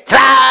say ye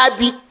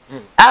trabi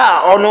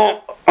ono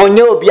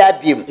onye obi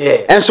abiem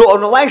enso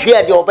ono wan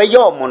hwe de obeye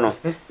omo no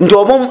nti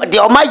omo de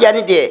omaya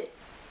ne de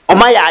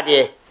omaya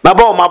de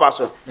maba omaba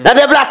so na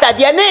de blata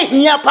de ne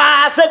hia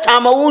pa se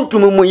Chama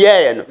Wontumi mu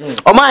ye no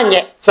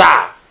omanye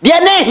sa de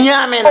ne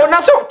hia me no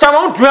na so Chama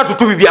Wontumi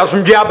atutu bibi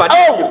asumdwe abade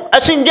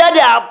asumdwe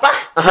de aba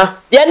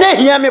de ne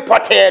hia me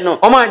pote no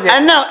omanye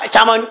na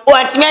Chama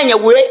wantimi anya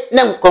we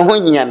na nkoho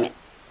hia me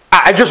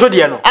adwoso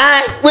de no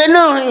we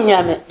no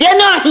hia me de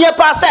ne hia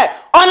pa se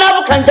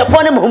Honorable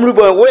Agyapong ne muhumru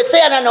boy we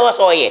say na was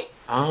oye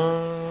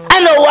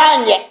ana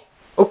wanye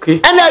okay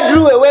ana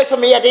drew away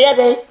from me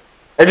de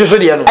adwoso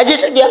de no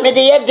adwoso de me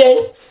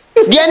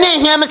de ne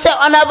hia me se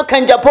Honorable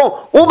Agyapong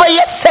wo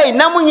be say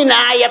na munyina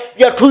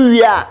ya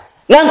tuwia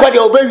nanko de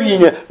obawi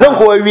ne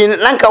nanko wawi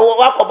nanka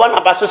wakobɔ na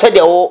baso sɛ de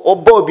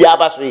obɔ obi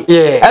abaso yi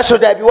ɛso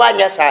da bi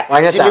wanya sa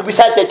ti bi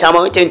sa che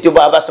chama ntenti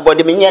bɔ abaso bɔ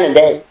de me nyɛ ne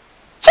dɛ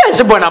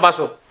Chance bɔ na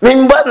baso me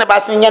mbɔ na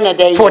baso nyɛ ne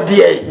dɛ for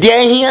deɛ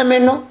hia me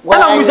no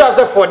ana musa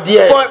sɛ for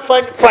deɛ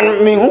for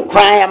me hu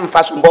kwan am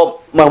faso bɔ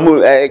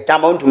mamu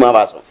chama ntuma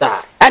abaso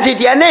sa anti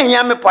deɛ na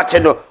hia me pote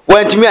no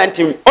wantimi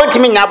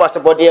ontimi nya abaso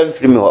bɔ de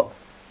amfiri me hɔ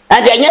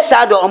anti ɛnyɛ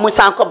sa do ɔmo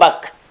san kɔ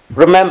back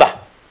remember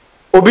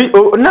obi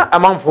na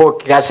amanfo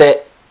kika sɛ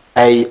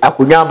ai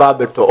akunya ba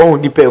beto o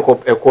nipa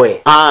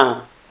ekoe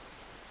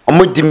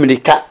omo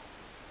dimirika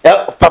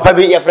papa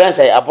bi your friend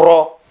say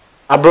abro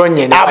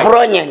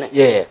nyene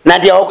yeah na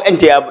de o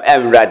enti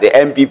amrade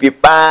NPP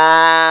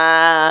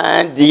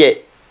pa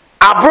de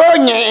abro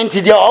nyene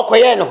enti de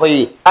okoye ne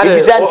hoyi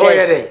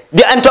ibisante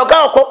de antoka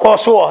okokɔ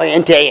so ho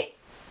enti eye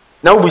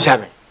na ubisa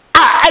me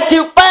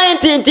ati pa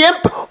enti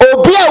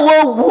obi a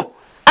wowu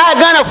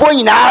Ghana for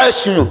you now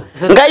soon.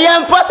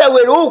 Gayan Fossa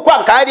will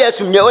quite carry us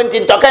from your own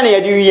Tokani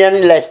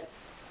and less.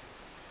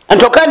 And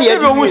Tokani,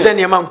 you use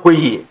any amount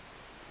quay.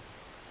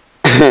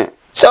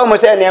 So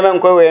much any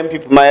amount quay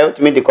people my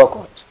ultimate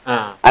cockroach.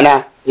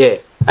 Anna, yeah.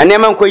 And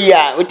Yaman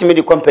Koya,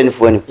 ultimate company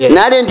for him.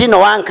 Now didn't know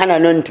one can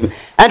unknown to me.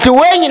 And to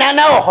win in an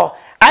hour,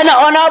 I know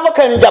on our book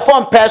in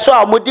Japan,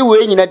 Perso, would do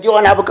win in a deal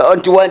on our book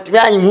on to one to me.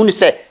 And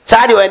say,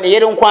 Sadio and the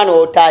Yeron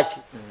or Tachi.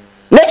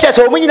 Next, as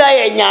a woman, I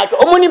ain't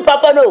only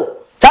Papa no.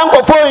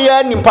 Tanko for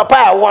year ni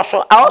papa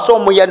waso also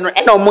mo ye no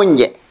eno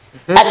munye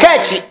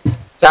akachi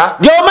sa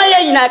de o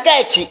maye ina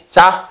akachi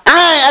sa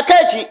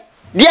akachi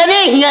de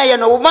ne hia ye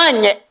no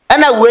manye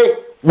ana we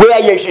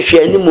aye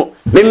hwehwe animu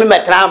meme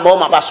metra mo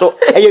mabaso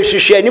aye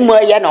hwehwe animu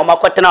aye na o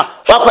makotena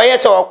wakoye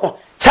se woko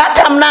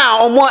satam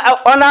na omo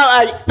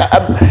ona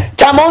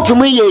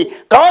tamontu ye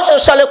ka o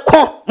sole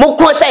ko mo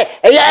ko se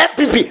eye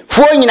pipi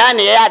fo nyina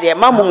ne ye ade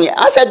mamu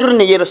asa duru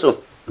ne ye so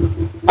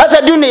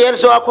asa dunu yer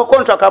so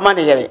akokonto kama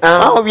ne yere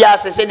wi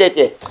asese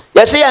dete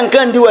ya se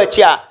yankan di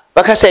wachi a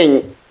baka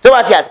sen so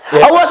what ya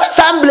awo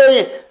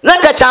assembly na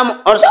ka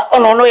cham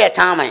ono no ye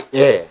chaman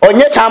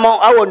onye cham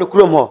awo ne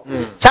kurom ho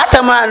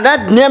satama na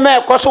neme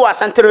ekoso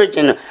asante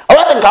region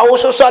awo nka wo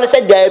so so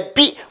se da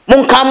bi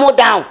mun kam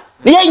down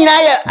ne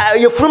nyina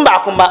ye furum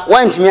ba komba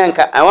wantimi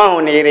anka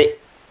awan ne yere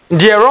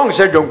die wrong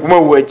se dwonkuma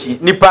wachi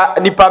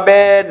nipa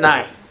be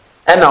 9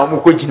 ena omo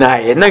ko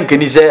ginaye na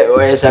nkani se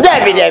oyesa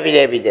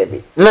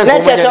Debi na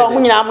chese omo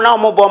nyina na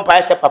omo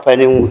bompa se papa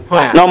ne hu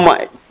na omo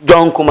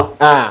jonkuma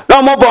na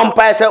omo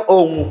bompa se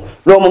omu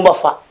na omo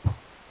bofa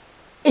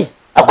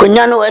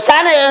akonya no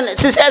sana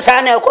sise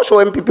sana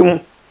ekoso MPP mu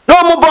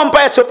na omo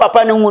bompa se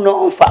papa ne hu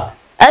no mfa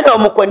ena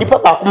omo kwani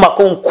papa kuma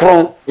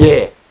konkron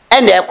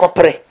ena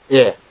ekopre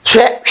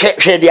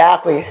hwe dia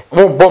akoye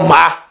mo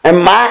bomma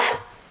emma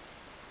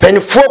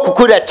penfo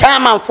kukuda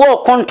chairman fo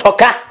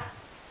kontoka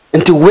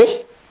nti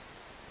we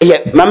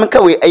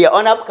mamaka we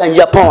ona kan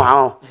Japan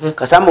ha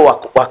kasamba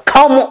wa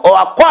kamu o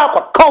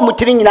akwa kamu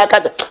tirinyi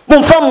kaza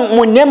mumfa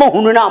munema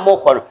hunu na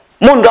amoko no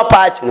mundo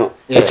party no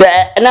se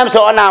enam se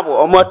ona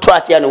abo o mo to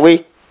atia no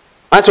we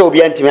anso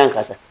obi antimi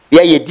ankasa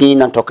bia ye din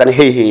na toka na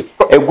hehe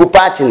egu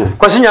party no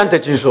Kwesi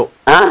Nyantakyi so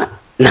na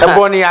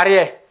boni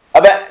yare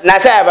abe na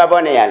say aba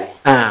boni yare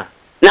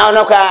na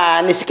ono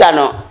ka ni sika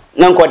no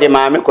na nkode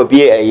ma me ko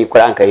bie ayi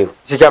kranka yo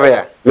sika be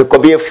ya me ko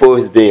bie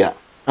force be ya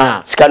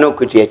sika no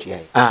ko tiatia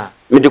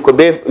me de ko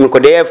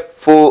de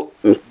fo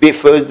be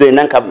first day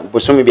nanka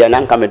bosomi bia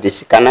nanka me de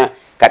sikana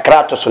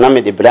kakra to so na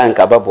me de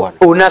branka babo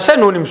o na se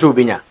no nim so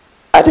obenya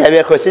ata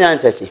be Kwesi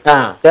Nyantakyi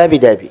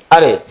dabi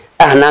are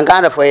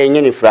nanka na fo ye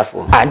nyini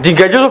frafo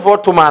digajo fo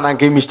to ma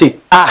nanka mistake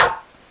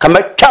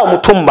kama twa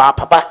mutumba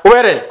papa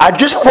where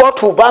just for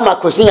to ba ma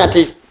Kwesi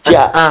Nyantakyi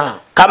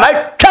kama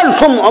twa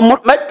mutum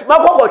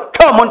makoko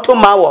twa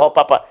mutumba wo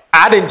papa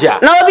adenja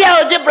na obi a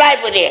oje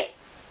bribe de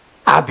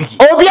abigi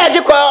obi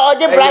aje ko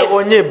oje bribe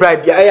onye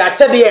bribe ya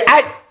achade be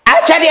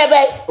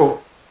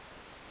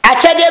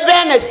achade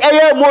be na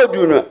eye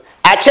modu no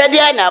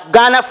achade na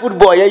Ghana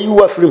football ya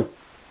yuwa film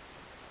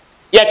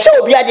ya che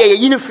obi ade ya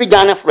yini free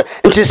Ghana football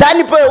nti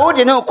sani pe o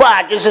de no ko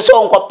ade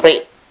so nko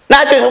pre na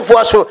ade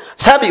fo so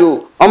sabi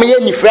o ye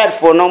ni Fred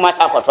for no ma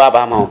sakoto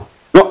aba ma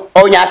no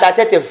onya sa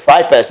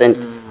 35%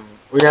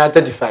 onya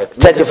 35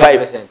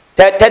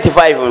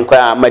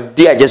 nko ma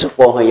dia je so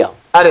for ho ya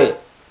are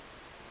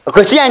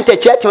Kwesi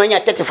Nyantakyi atwanya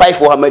 35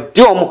 for ma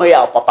di omo ho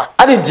ya papa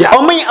ade dia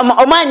omo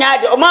anya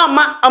de omo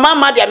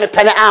de me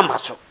pene amba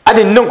so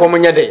ade nko mo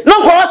nya de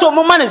nko so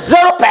omo ma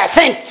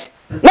 0%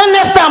 na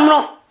next time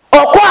no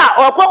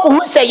okwa ko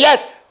hu say yes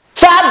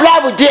sa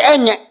bribe je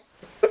enye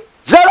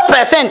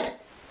 0%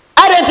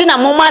 ade na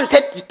mo man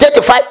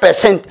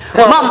 35%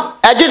 mam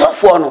ajiso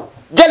for no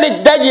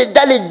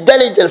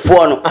dali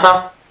for no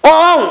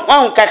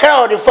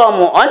kakra o de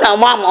form ona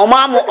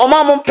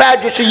omam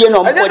proud so ye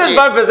no mpoje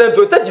 35%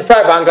 to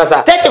 35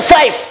 angasa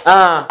 35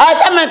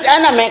 assignment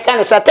ana me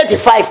kan sa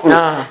 35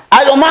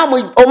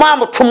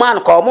 omam tuman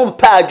ko omam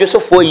proud so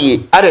for ye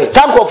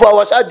sanko for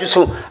was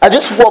aduso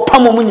for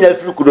pamo mu nyina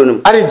firi kudo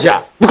no are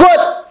dia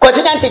because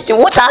Kwesi Nyantakyi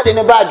what had in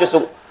about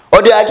aduso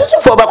o de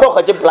aduso for ba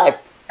ko je black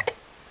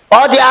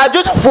or the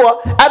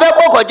adjustful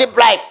abeko the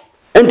bribe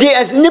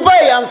nti nipa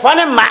ya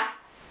mfane ma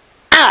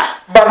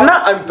but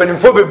na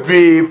ampanimfo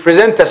bebre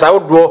presenters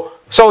awdo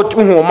so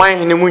tuhu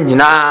man ne mu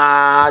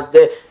nyina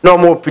no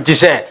mo piti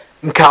se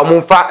nka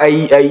mo fa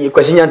ayi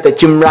Kwesi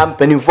Nyantakyi mra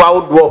ampanimfo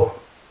awdo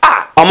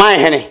o man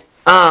hene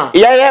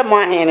yeah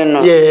man hene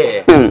no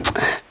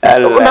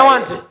na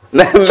want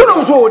so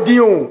no so odi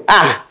o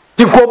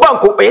ti ko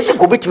banko yesi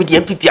ko betimi di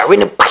NPP awe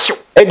ne pasho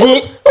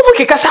edi obo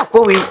ke kasa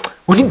ko we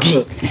oni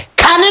din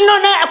kane no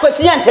na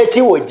Kwesi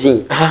Nyantakyi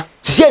wodi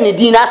sie ne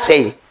din na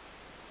sei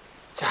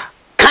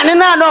kane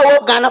na no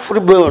wo Ghana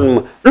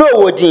football no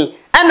wodi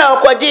ana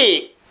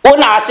okoji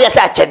wona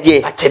asesa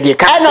achede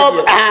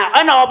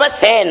ana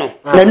obese no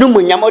na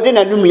numunyam odi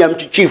na numunyam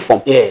twitwifom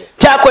ti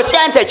Kwesi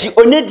Nyantakyi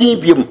oni din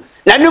biem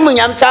na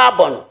numunyam sa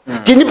abon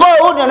ti nipa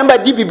wo no ba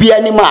di bibia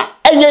ni ma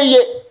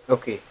enyeye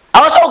okay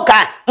awoso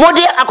ka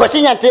modi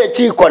Kwesi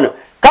Nyantakyi ko no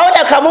ka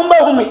woda ka mo ba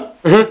humi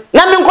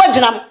na me nko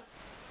ginam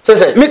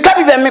sese me ka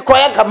bibia me ko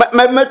ya ka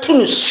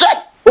matunu set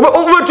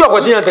obetu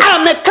Kwesi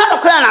Nyantakyi me ka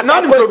ko na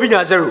na ni so bi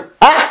nya zero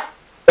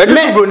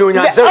me broni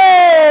onya zero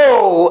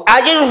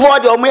I just for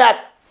the omo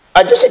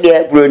I just said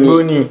the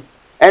broni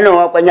eno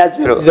akwanya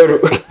zero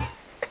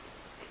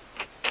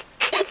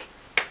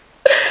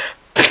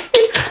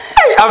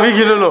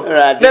abigino no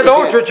na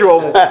do twetwe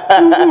omo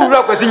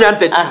ura Kwesi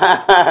Nyantakyi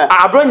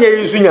abronya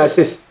yisu nya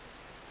 6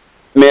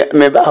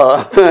 me ba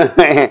ho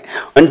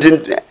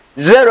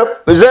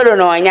zero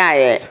no anya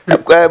ye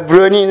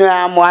broni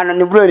na amoano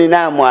ni broni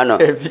na amoano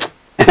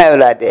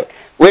elade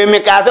we me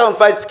ka so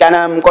first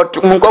kana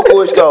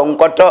mkoko so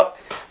nkoto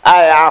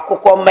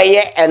akukọ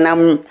meye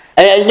enam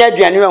enya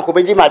aduane we ko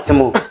beji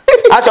matemu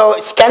aso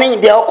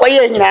scanning de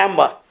okoye nyina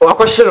amba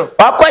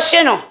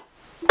akohye no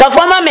ka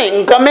fama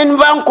me nka men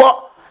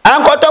vanko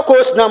ankoto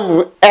course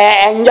nam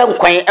enya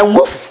nkwan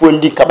enwofufu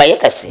ndi ka baye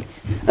kase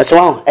aso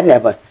ho ena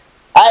ba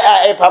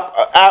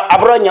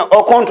abronya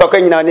okonto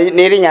ka nyina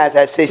ne rinya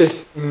asa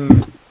 6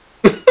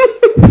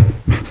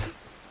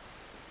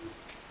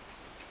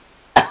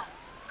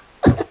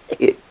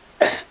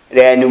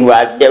 Renu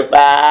wase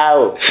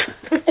pao.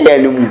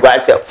 Renu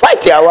wase.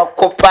 Fight ya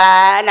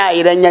wakopa na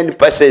iranya ni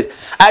passes.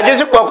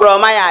 Ajusu kokro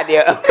ma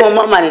yade. O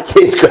mama ni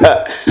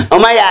tiska. O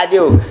ma yade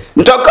o.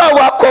 Ntoko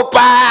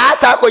wakopa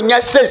asa ko nya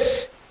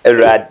 6.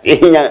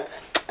 Erade.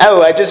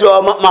 Awo ajusu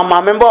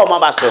mama member o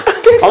mama so.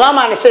 O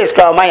mama ni 6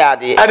 ka o ma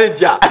yade.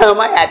 Adeja. O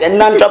ma yade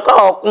na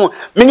ntoko okun.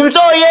 Minim so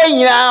ye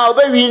nyina o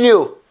be wi ni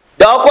o.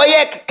 Da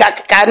okoye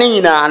ka ni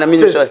nyina na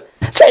minim so.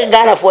 Say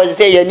Ghana for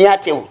say ye ni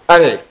atewo.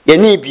 Ade. Ye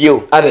ni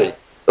bio. Ade.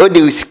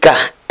 Odi usika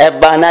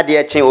eba na de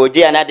echen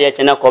oji na de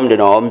echen na kom de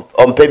no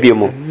ompebie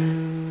mu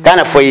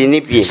Ghana for yi ni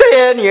bie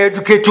say na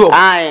educate o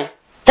ai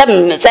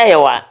tam say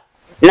wa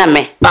na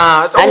me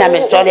ana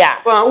me story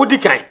udi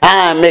kan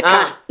me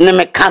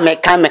ka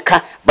na me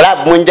ka bra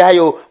munja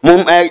yo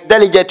mum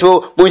delegate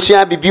o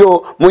munsia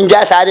bibio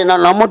munja sa de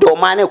no mo do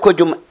ma na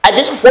kodum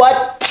just for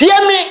tie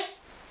me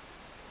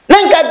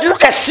nanka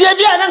duka sie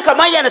bia nanka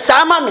maye na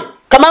sama me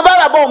kama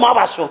baba bo ma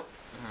baso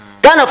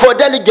Ghana for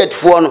delegate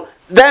for no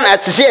then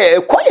at say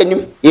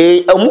kwayenim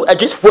amu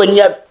just for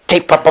near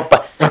take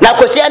papa na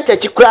Kwesi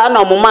Nyantakyi kura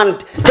na mo man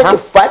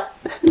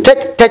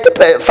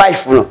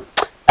 35 no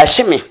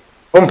ashimi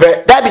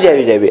ompe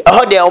dabi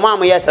oh de o ma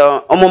mo yes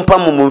o mo mpa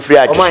mo mfiri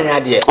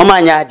ade o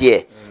ma nya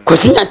ade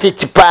Kwesi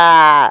Nyantakyi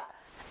pa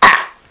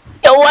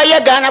e wo ye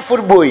Ghana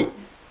football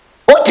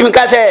o timi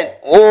ka say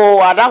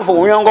o adamfo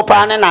wongo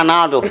pa ne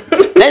nanado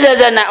ne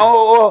je na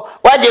o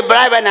waje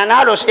bribe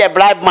nanado say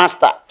bribe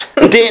master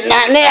nti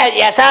na ne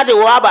ya sade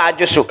wo aba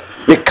ajuso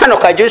ne kano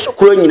ka ajuso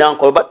kuro nyina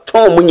nko ba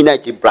ton mu nyina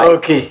ji bribe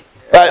okay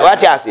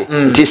what you say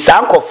nti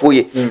sankofo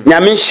ye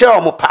nyame hye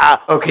o mo pa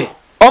okay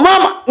o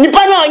mama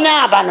nipa na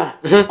onya aba no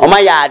o ma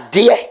ya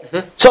ade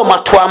so ma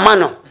to ama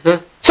no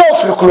so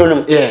ofiri kuro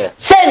no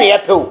say ne ya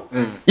pewo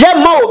ye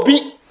ma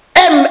obi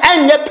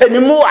enya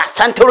panimu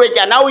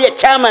asantoroja na wo ye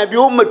chairman bi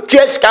wo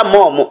matweska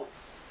momo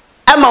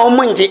ama wo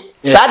munje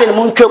saade ne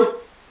muntwam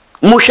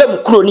muhwem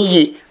kuro ni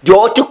ye de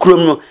o te kuro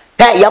no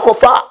ta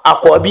yakofa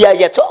akobia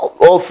ye so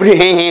ofiri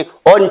hehe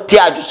onti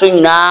aduso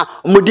nyina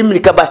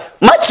mudimirika ba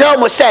ma kire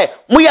mo say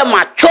mu ye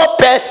mature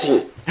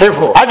person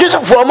hefo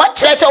aduso for ma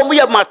kire say mu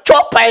ye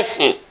mature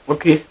person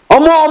okay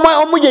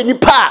omo ye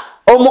nipa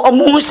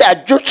omo say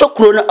aduso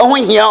kuro no ho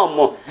hia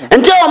omo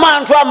nti omo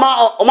anto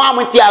ama omo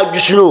amonti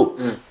aduso no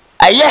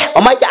aye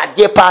o ma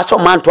jade pa so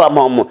man to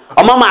amom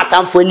o ma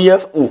atamfo ni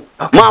afu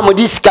ma mo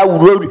disika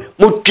wuro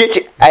mo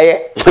twetwe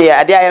aye ya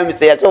ade aye mi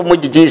say so mo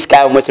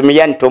disika mo se me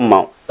yanto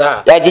ma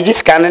ya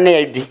disika na na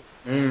edi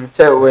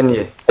say wani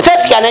e say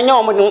sika na nya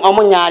o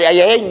mo nya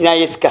aye nyina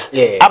yesika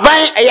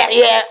aban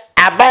aye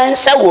aban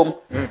sawom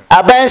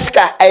aban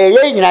sika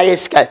aye nyina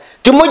yesika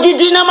ti mo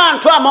jiji na man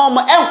to amom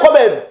enko ba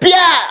bia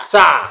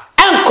sa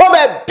enko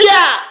ba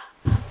bia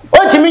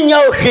o ti mi nya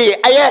o hwe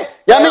aye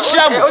ya mi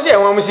sham o se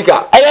won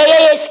musika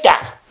aye sika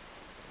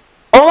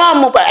o ma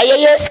mo ba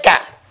aye sika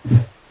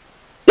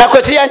na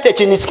Kwesi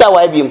Nyantakyi ni sika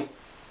wa biem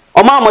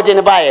o ma mo de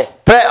ne bae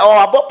o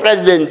abo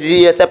president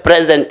yes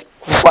president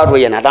Kufuor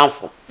ye na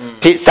danfo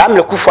ti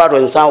Samuel Kufuor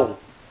nsan wo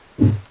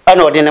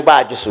ana ode ne ba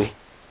adwo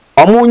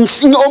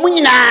omu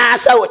nyina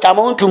sa wo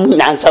chama Wontumi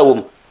nyina sa wo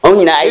omu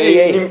nyina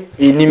aye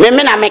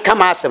me na me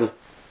kama asem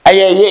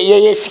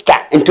aye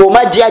sika nti o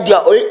ma dia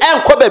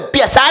enko ba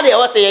bia sa de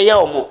o se ye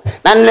omu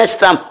na next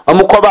time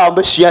omu ko ba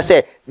omu hia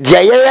se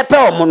dia ye pe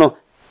omu no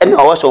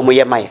na o so omu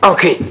ye mai.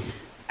 Okay,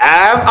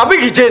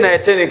 abigi je na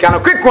etene kana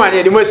quick one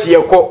ye de mo si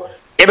ye ko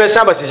ebe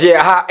samba sisi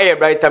ha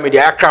brighter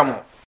media akram